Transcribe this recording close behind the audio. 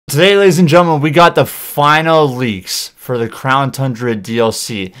Today, ladies and gentlemen, we got the final leaks for the Crown Tundra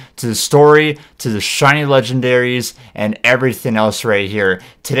DLC, to the story, to the shiny legendaries, and everything else right here.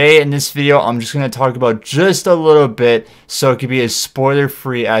 Today in this video, I'm just going to talk about just a little bit so it can be as spoiler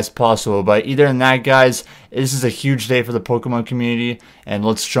free as possible. But either than that, guys, this is a huge day for the Pokemon community, and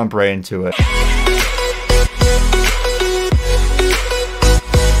let's jump right into it.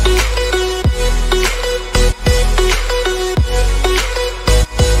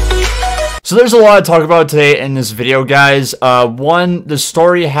 So there's a lot to talk about today in this video, guys. One, the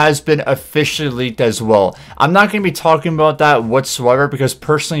story has been officially leaked as well. I'm not going to be talking about that whatsoever because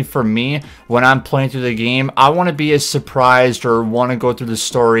personally for me, when I'm playing through the game, I want to be as surprised or want to go through the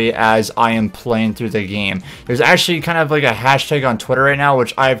story as I am playing through the game. There's actually kind of like a hashtag on Twitter right now,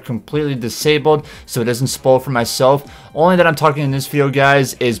 which I have completely disabled so it doesn't spoil for myself. Only that I'm talking in this video,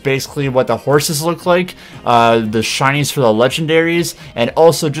 guys, is basically what the horses look like, the shinies for the legendaries, and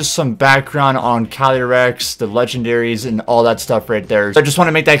also just some background on Calyrex, the legendaries, and all that stuff right there. So I just want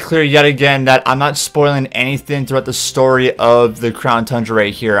to make that clear yet again that I'm not spoiling anything throughout the story of the Crown Tundra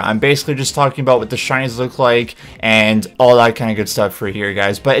right here. I'm basically just talking about what the shinies look like and all that kind of good stuff right here,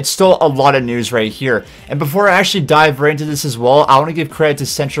 guys. But it's still a lot of news right here. And before I actually dive right into this as well, I want to give credit to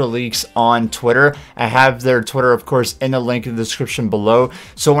Central Leaks on Twitter. I have their Twitter, of course, in the link in the description below.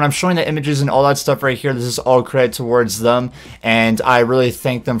 So when I'm showing the images and all that stuff right here, this is all credit towards them. And I really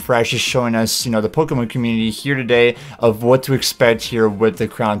thank them for actually showing us, you know, the Pokemon community here today of what to expect here with the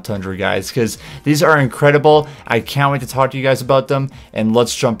Crown Tundra, guys, because these are incredible. I can't wait to talk to you guys about them, and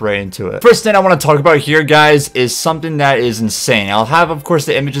let's jump right into it. First thing I want to talk about here, guys, is something that is insane. I'll have, of course,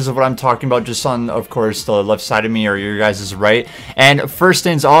 the images of what I'm talking about just on, of course, the left side of me or your guys' right. And first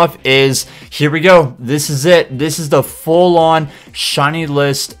things off is, here we go. This is it. This is the full-on shiny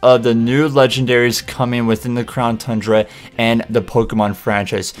list of the new legendaries coming within the Crown Tundra and the Pokemon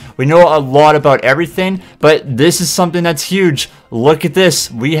franchise. We know a lot about everything, but this is something that's huge. Look at this.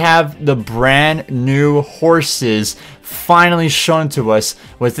 We have the brand new horses finally shown to us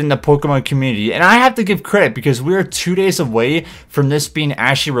within the Pokemon community, and I have to give credit because we are 2 days away from this being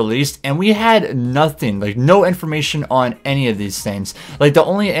actually released, and we had nothing, like no information on any of these things. Like the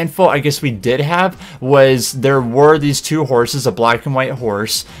only info I guess we did have was there were these two horses, a black and white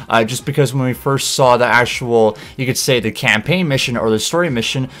horse, just because when we first saw the actual, you could say the campaign mission or the story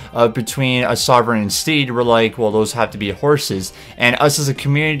mission between a Sovereign and Steed, we're like, well, those have to be horses. And us as a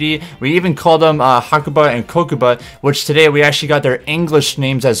community, we even call them Hakuba and Kokuba, which today we actually got their English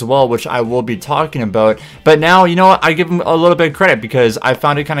names as well, which I will be talking about. But now, you know what, I give them a little bit of credit because I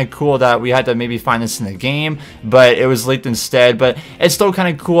found it kind of cool that we had to maybe find this in the game, but it was leaked instead. But it's still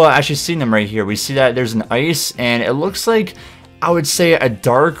kind of cool actually seeing them right here. We see that there's an ice, and it looks like, I would say, a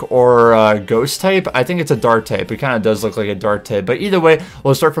dark or a ghost type. I think it's a dark type. It kind of does look like a dark type. But either way,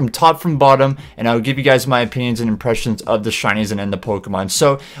 we'll start from top from bottom, and I'll give you guys my opinions and impressions of the shinies and then the Pokemon.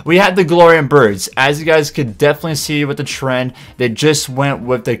 So we had the Glastrier birds. As you guys could definitely see with the trend, they just went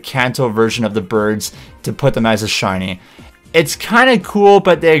with the Kanto version of the birds to put them as a shiny. It's kind of cool,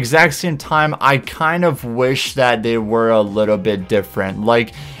 but at the exact same time, I kind of wish that they were a little bit different.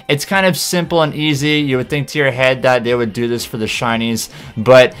 Like, it's kind of simple and easy. You would think to your head that they would do this for the shinies,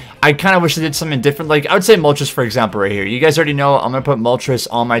 but I kind of wish they did something different. Like, I would say Moltres, for example, right here. You guys already know I'm going to put Moltres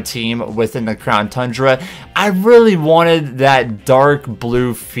on my team within the Crown Tundra. I really wanted that dark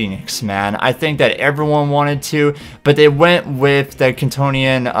blue Phoenix, man. I think that everyone wanted to, but they went with the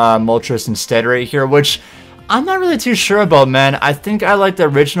Cantonian Moltres instead right here, which I'm not really too sure about, man. I think I like the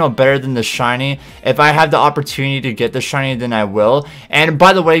original better than the shiny. If I have the opportunity to get the shiny, then I will. And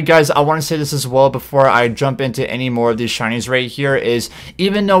by the way, guys, I want to say this as well before I jump into any more of these shinies right here is,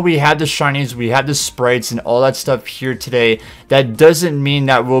 even though we have the shinies, we have the sprites and all that stuff here today, that doesn't mean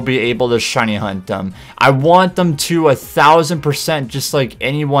that we'll be able to shiny hunt them. I want them to 1000% just like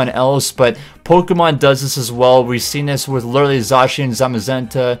anyone else, but Pokemon does this as well. We've seen this with literally Zacian,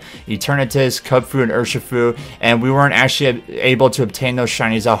 Zamazenta, Eternatus, Kubfu, and Urshifu, and we weren't actually able to obtain those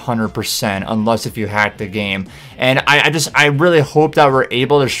shinies 100% unless if you hack the game. And I really hope that we're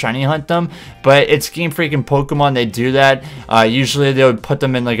able to shiny hunt them, but it's Game Freak and Pokemon, they do that. Usually they would put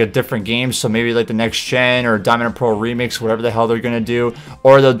them in like a different game, so maybe like the Next Gen or Diamond and Pearl Remix, whatever the hell they're gonna do,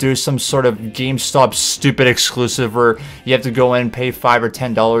 or they'll do some sort of GameStop stupid exclusive where you have to go in and pay $5 or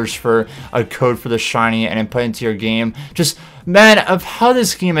 $10 for a code for the shiny and then put it into your game. Just Man, of how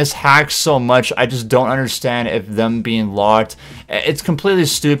this game is hacked so much, I just don't understand if them being locked. It's completely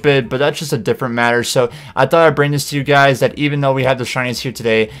stupid, but that's just a different matter. So I thought I'd bring this to you guys, that even though we have the shinies here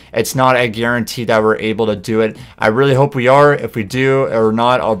today, it's not a guarantee that we're able to do it. I really hope we are. If we do or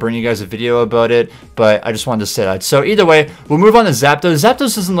not, I'll bring you guys a video about it, but I just wanted to say that. So either way, we'll move on to Zapdos.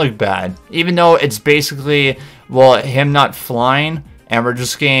 Zapdos doesn't look bad, even though it's basically, well, him not flying. And we're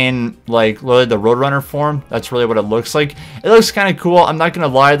just getting, like, literally the Roadrunner form. That's really what it looks like. It looks kind of cool. I'm not going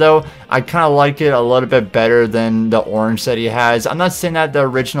to lie, though. I kind of like it a little bit better than the orange that he has. I'm not saying that the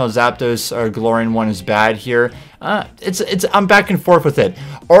original Zapdos or Galarian one is bad here. I'm back and forth with it.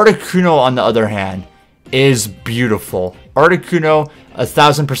 Articuno, on the other hand, is beautiful. Articuno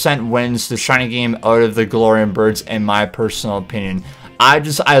 1000% wins the shiny game out of the Galarian birds, in my personal opinion.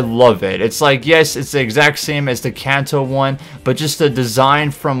 I love it. It's like, yes, it's the exact same as the Kanto one, but just the design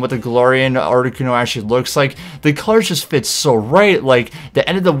from what the Galarian Articuno actually looks like, the colors just fit so right. Like, the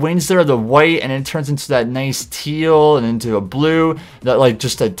end of the wings there are the white, and it turns into that nice teal and into a blue, that, like,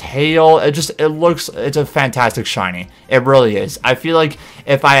 just a tail. It's a fantastic shiny. It really is. I feel like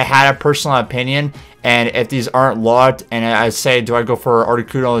if I had a personal opinion, and if these aren't locked, and I say, do I go for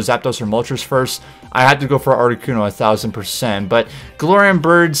Articuno, Zapdos, or Moltres first? I have to go for Articuno 1000%. But Galarian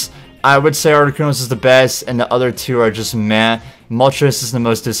birds, I would say Articuno's is the best, and the other two are just meh. Moltres is the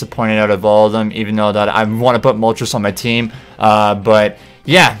most disappointing out of all of them, even though that I want to put Moltres on my team. But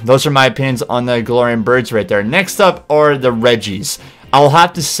yeah, those are my opinions on the Galarian birds right there. Next up are the Regis. I'll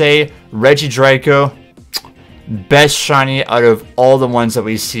have to say Regidrago, best shiny out of all the ones that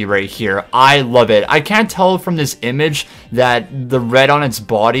we see right here. I love it. I can't tell from this image that the red on its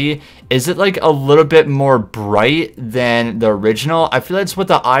body, is it like a little bit more bright than the original? I feel that's with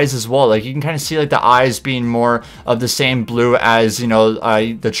the eyes as well. Like, you can kind of see like the eyes being more of the same blue as, you know,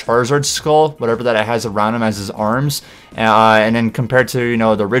 the Charizard skull, whatever that it has around him as his arms. And then compared to, you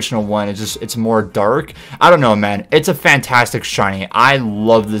know, the original one, it's more dark. I don't know, man. It's a fantastic shiny. I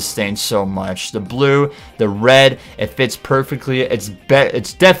love this thing so much. The blue, the red, it fits perfectly. It's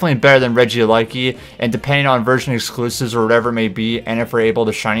definitely better than Regieleki, and depending on version exclusives or whatever it may be, and if we're able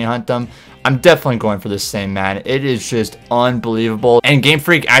to shiny hunt them, I'm definitely going for this thing, man. It is just unbelievable. And Game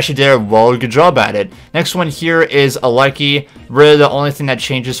Freak actually did a good job at it. Next one here is Aleki. Really, the only thing that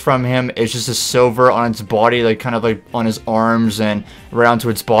changes from him is just the silver on its body, like kind of like on his arms and around to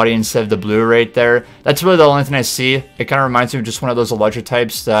its body instead of the blue right there. That's really the only thing I see. It kind of reminds me of just one of those electric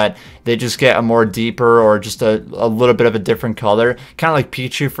types that they just get a more deeper or just a little bit of a different color. Kind of like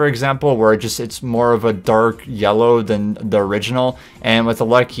Pichu, for example, where it's more of a dark yellow than the original. And with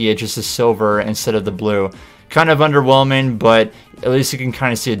Aleki, it's just a silver instead of the blue. Kind of underwhelming, but at least you can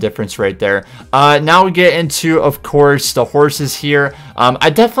kind of see a difference right there. Now we get into, of course, the horses here. I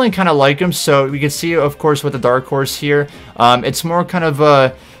definitely kind of like them. So we can see, of course, with the dark horse here, it's more kind of a,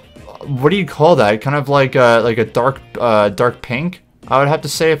 what do you call that? Kind of like a dark pink, I would have to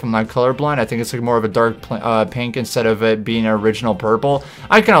say, if I'm not colorblind. I think it's like more of a dark pink instead of it being an original purple.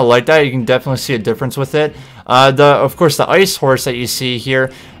 I kind of like that. You can definitely see a difference with it. Of course, the ice horse that you see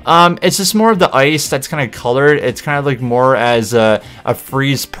here, it's just more of the ice that's kind of colored. It's kind of like more as a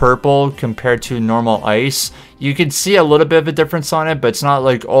freeze purple compared to normal ice. You can see a little bit of a difference on it, but it's not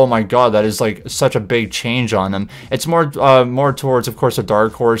like, oh my god, that is like such a big change on them. It's more towards, of course, a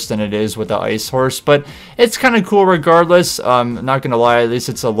dark horse than it is with the ice horse, but it's kind of cool regardless. Not gonna lie, at least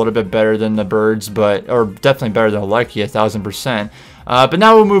it's a little bit better than the birds, or definitely better than Aleki, 1000%. But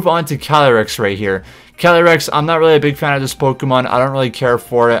now we'll move on to Calyrex right here. Calyrex, I'm not really a big fan of this Pokemon. I don't really care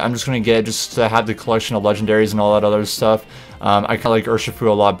for it. I'm just going to get it just to have the collection of legendaries and all that other stuff. I kind of like Urshifu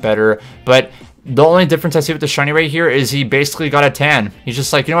a lot better. But the only difference I see with the shiny right here is he basically got a tan. He's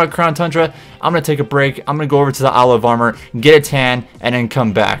just like, you know what, Crown Tundra, I'm going to take a break. I'm going to go over to the Isle of Armor, get a tan, and then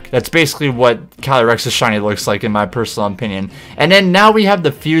come back. That's basically what Calyrex's shiny looks like, in my personal opinion. And then now we have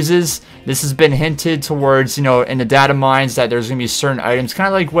the fuses. This has been hinted towards, you know, in the data mines that there's going to be certain items, kind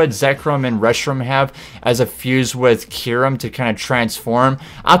of like what Zekrom and Reshiram have as a fuse with Kyurem to kind of transform.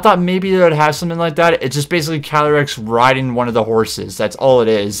 I thought maybe they would have something like that. It's just basically Calyrex riding one of the horses. That's all it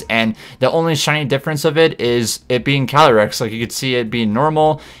is. And the only shiny difference of it is it being Calyrex. Like, you could see it being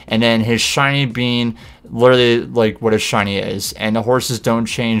normal, and then his shiny being literally like what a shiny is, and the horses don't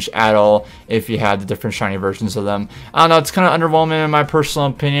change at all if you have the different shiny versions of them. I don't know, it's kind of underwhelming in my personal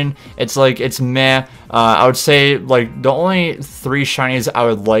opinion. It's like, it's meh. I would say like the only 3 shinies I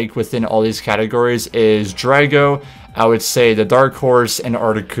would like within all these categories is Drago, I would say the Dark Horse, and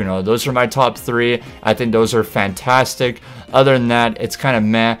Articuno. Those are my top 3. I think those are fantastic. Other than that, it's kind of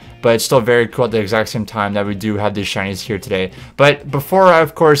meh. but it's still very cool at the exact same time that we do have these shinies here today. But before,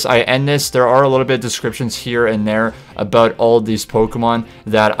 of course, I end this, there are a little bit of descriptions here and there about all of these Pokemon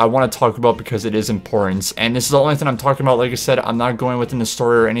that I want to talk about because it is important. And this is the only thing I'm talking about. Like I said, I'm not going within the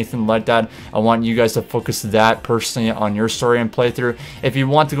story or anything like that. I want you guys to focus that personally on your story and playthrough. If you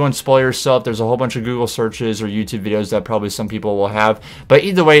want to go and spoil yourself, there's a whole bunch of Google searches or YouTube videos that probably some people will have. But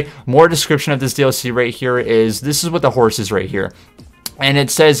either way, more description of this DLC right here is, this is what the horse is right here. And it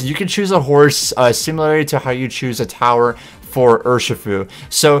says you can choose a horse similarly to how you choose a tower for Urshifu.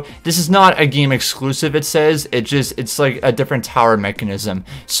 So this is not a game exclusive, it says. It's like a different tower mechanism.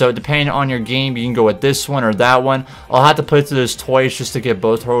 So depending on your game, you can go with this one or that one. I'll have to play through this twice just to get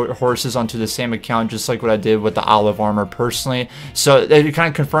both horses onto the same account, just like what I did with the Olive Armor personally. So it kind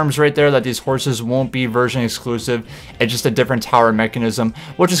of confirms right there that these horses won't be version exclusive. It's just a different tower mechanism,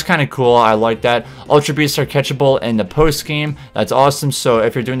 which is kind of cool. I like that. Ultra Beasts are catchable in the post game. That's awesome. So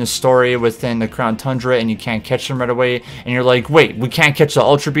if you're doing the story within the Crown Tundra and you can't catch them right away, and you're like, wait, we can't catch the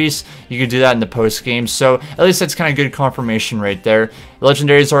Ultra Beast, you can do that in the post game. So at least that's kind of good confirmation right there.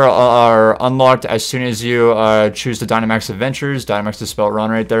 Legendaries are unlocked as soon as you choose the Dynamax Adventures. Dynamax is spelled wrong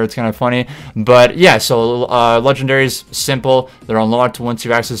right there. It's kind of funny. But yeah, so legendaries, simple. They're unlocked once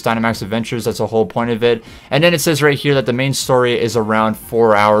you access Dynamax Adventures. That's the whole point of it. And then it says right here that the main story is around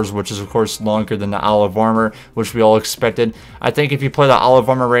 4 hours, which is of course longer than the Olive Armor, which we all expected. I think if you play the Olive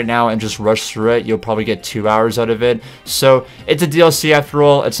Armor right now and just rush through it, you'll probably get 2 hours out of it. So it's a DLC after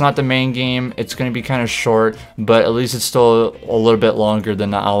all. It's not the main game. It's going to be kind of short, but at least it's still a little bit longer than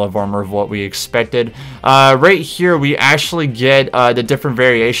the Olive Armor of what we expected. Right here, we actually get the different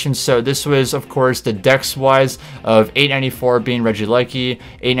variations. So this was, of course, the dex wise of 894 being Regieleki,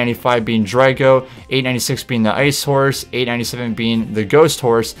 895 being Drago, 896 being the Ice Horse, 897 being the Ghost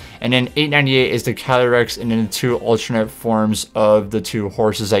Horse, and then 898 is the Calyrex, and then the 2 alternate forms of the 2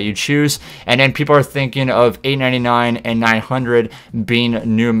 horses that you choose. And then people are thinking of 899 and 900 being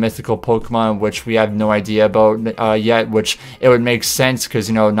new mythical Pokemon, which we have no idea about yet, which it would make sense because,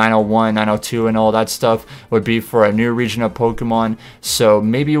 you know, 901, 902 and all that stuff would be for a new region of Pokemon. So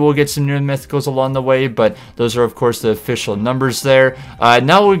maybe we'll get some new mythicals along the way, but those are of course the official numbers there.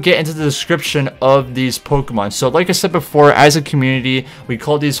 Now we'll get into the description of these Pokemon. So like I said before, as a community, we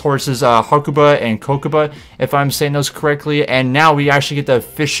call these horses Hakuba and Kokuba, if I'm saying those correctly, and now we actually get the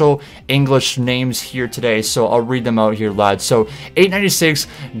official English names here today, so I'll read them out here loud. So 896,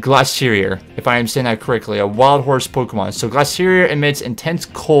 Glastrier, if I am saying that correctly, a wild horse Pokemon. So Glastrier emits intense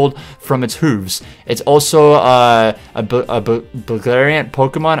cold from its hooves. It's also a Bulgarian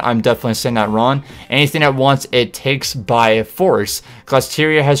Pokemon. I'm definitely saying that wrong. Anything that wants it takes by force.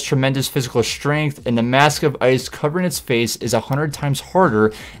 Glastrier has tremendous physical strength, and the mask of ice covering its face is 100 times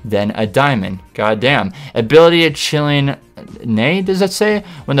harder than a diamond. God damn. Ability at chilling neigh, does that say?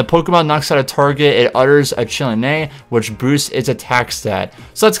 When the Pokemon knocks out a target, it utters a chilling neigh, which boosts its attack stat.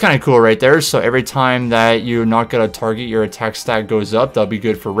 So that's kind of cool right there. So every time that you knock out a target, your attack stat goes up. That'll be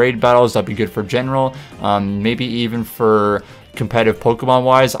good for raid battles. That'll be good for general. Maybe even for competitive Pokemon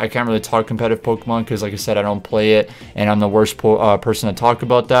wise. I can't really talk competitive Pokemon because, like I said, I don't play it and I'm the worst person to talk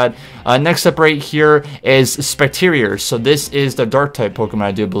about that. Next up right here is Spectrier. So this is the dark type Pokemon,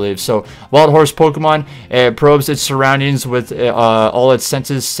 I do believe. So wild horse Pokemon, it probes its surroundings with all its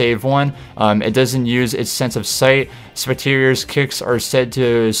senses save one. It doesn't use its sense of sight. Spectrier's kicks are said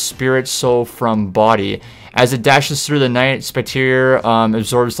to spirit soul from body. As it dashes through the night, Spectrier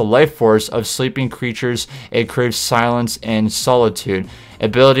absorbs the life force of sleeping creatures. It craves silence and solitude.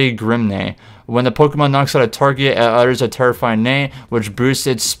 Ability Grimneigh. When the Pokemon knocks out a target, it utters a terrifying neigh, which boosts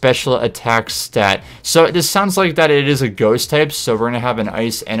its special attack stat. So this sounds like that it is a ghost type, so we're going to have an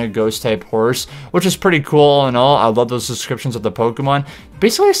ice and a ghost type horse, which is pretty cool all in all. I love those descriptions of the Pokemon.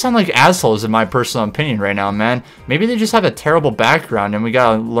 Basically sound like assholes in my personal opinion right now, man. Maybe they just have a terrible background, and we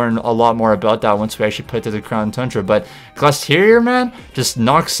gotta learn a lot more about that once we actually play through the Crown Tundra. But Glastrier, man, just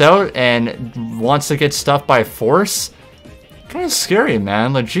knocks out and wants to get stuff by force. Kind of scary,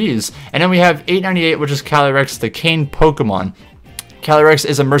 man. Like, geez. And then we have 898, which is Calyrex, the Cane Pokemon. Calyrex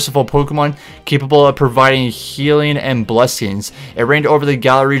is a merciful Pokemon capable of providing healing and blessings. It reigned over the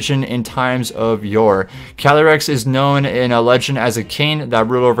Galar region in times of yore. Calyrex is known in a legend as a cane that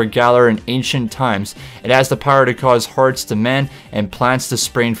ruled over Galar in ancient times. It has the power to cause hearts to mend and plants to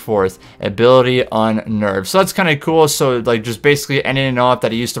spring forth. Ability Unnerve. So that's kind of cool. So like just basically ending it off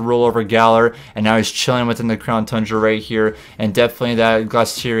that he used to rule over Galar and now he's chilling within the Crown Tundra right here. And definitely that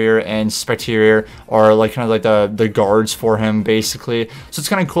Glastrier and Spectrier are like kind of like the guards for him basically. So it's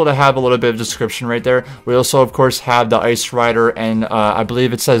kind of cool to have a little bit of description right there. We also, of course, have the Ice Rider and I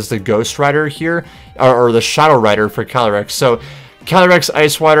believe it says the Ghost Rider here, or the Shadow Rider for Calyrex. So Calyrex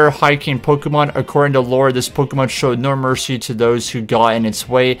Ice Water High King Pokemon. According to lore, this Pokemon showed no mercy to those who got in its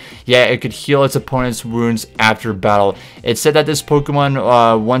way, yet it could heal its opponent's wounds after battle. It said that this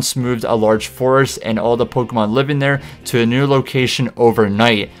Pokemon once moved a large forest and all the Pokemon living there to a new location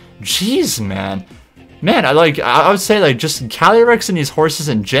overnight. Jeez, man. Man, I would say, like, just Calyrex and these horses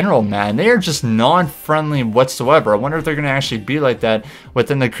in general, man, they are just non-friendly whatsoever. I wonder if they're going to actually be like that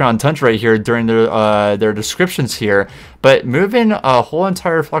within the Crown Tundra right here during their descriptions here. But moving a whole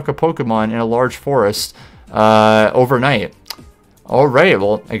entire flock of Pokemon in a large forest overnight. Alright,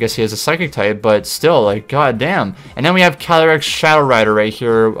 well, I guess he has a Psychic type, but still, like, goddamn. And then we have Calyrex Shadow Rider right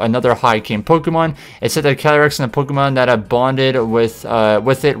here, another High King Pokemon. It said that Calyrex and the Pokemon that have bonded with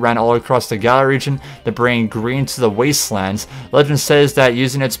it ran all across the Galar region to bring green to the wastelands. Legend says that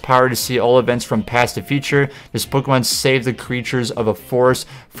using its power to see all events from past to future, this Pokemon saved the creatures of a forest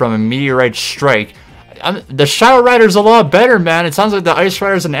from a meteorite strike. The Shadow Rider's a lot better, man. It sounds like the Ice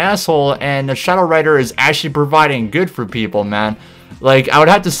Rider's an asshole, and the Shadow Rider is actually providing good for people, man. Like, I would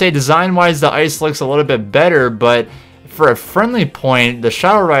have to say design-wise, the Ice looks a little bit better, but for a friendly point, the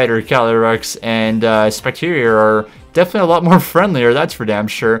Shadow Rider, Calyrex, and Spectrier are definitely a lot more friendlier, that's for damn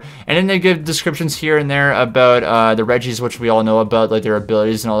sure. And then they give descriptions here and there about the Regis, which we all know about, like their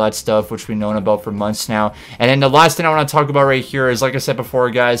abilities and all that stuff, which we've known about for months now. And then the last thing I want to talk about right here is, like I said before,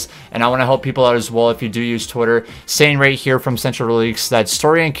 guys, and I want to help people out as well if you do use Twitter, saying right here from Central Leaks that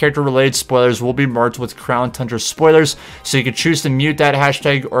story and character related spoilers will be marked with Crown Tundra spoilers, so you can choose to mute that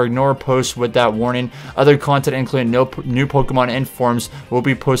hashtag or ignore posts with that warning. Other content, including no new Pokemon and forms, will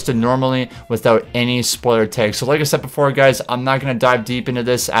be posted normally without any spoiler tags. So like I said before, guys, I'm not going to dive deep into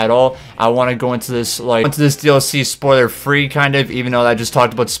this at all. I want to go into this DLC spoiler free, kind of, even though I just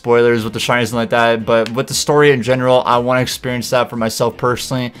talked about spoilers with the shinies and like that. But with the story in general, I want to experience that for myself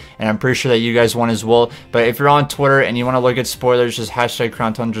personally, and I'm pretty sure that you guys want as well. But if you're on Twitter and you want to look at spoilers, just hashtag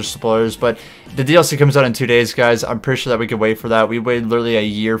Crown Tundra spoilers. But the DLC comes out in 2 days, guys. I'm pretty sure that we could wait for that. We waited literally a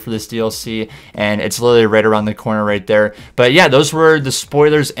year for this DLC, and it's literally right around the corner right there. But yeah, those were the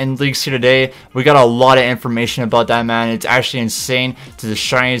spoilers and leaks here today. We got a lot of information about that, man. It's actually insane, to the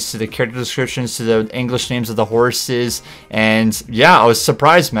shinies, to the character descriptions, to the English names of the horses. And yeah, I was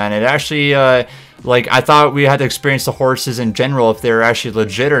surprised, man. It actually like, I thought we had to experience the horses in general if they were actually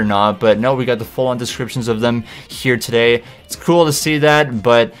legit or not, but no, we got the full-on descriptions of them here today. It's cool to see that,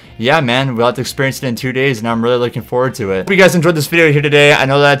 but yeah, man, we'll have to experience it in 2 days, and I'm really looking forward to it. Hope you guys enjoyed this video here today. I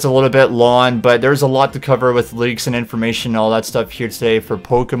know that's a little bit long, but there's a lot to cover with leaks and information and all that stuff here today for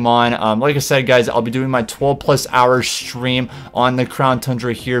Pokemon. Like I said, guys, I'll be doing my 12+ hour stream on the Crown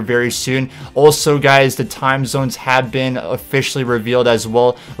Tundra here very soon. Also, guys, the time zones have been officially revealed as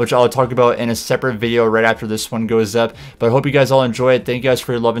well, which I'll talk about in a separate video right after this one goes up. But I hope you guys all enjoy it. Thank you guys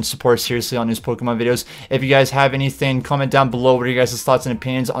for your love and support, seriously, on these Pokemon videos. If you guys have anything, comment down below. What are you guys' thoughts and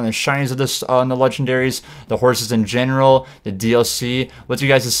opinions on the shinies of this, on the legendaries, the horses in general, the DLC? What do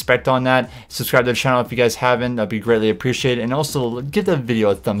you guys expect on that? Subscribe to the channel if you guys haven't. That'd be greatly appreciated. And also give the video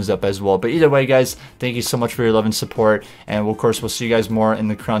a thumbs up as well. But either way, guys, thank you so much for your love and support. And of course, we'll see you guys more in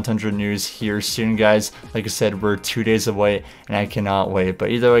the Crown Tundra news here soon, guys. Like I said, we're 2 days away, and I cannot wait. But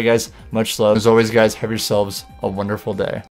either way, guys, much love. As always, guys, have yourselves a wonderful day.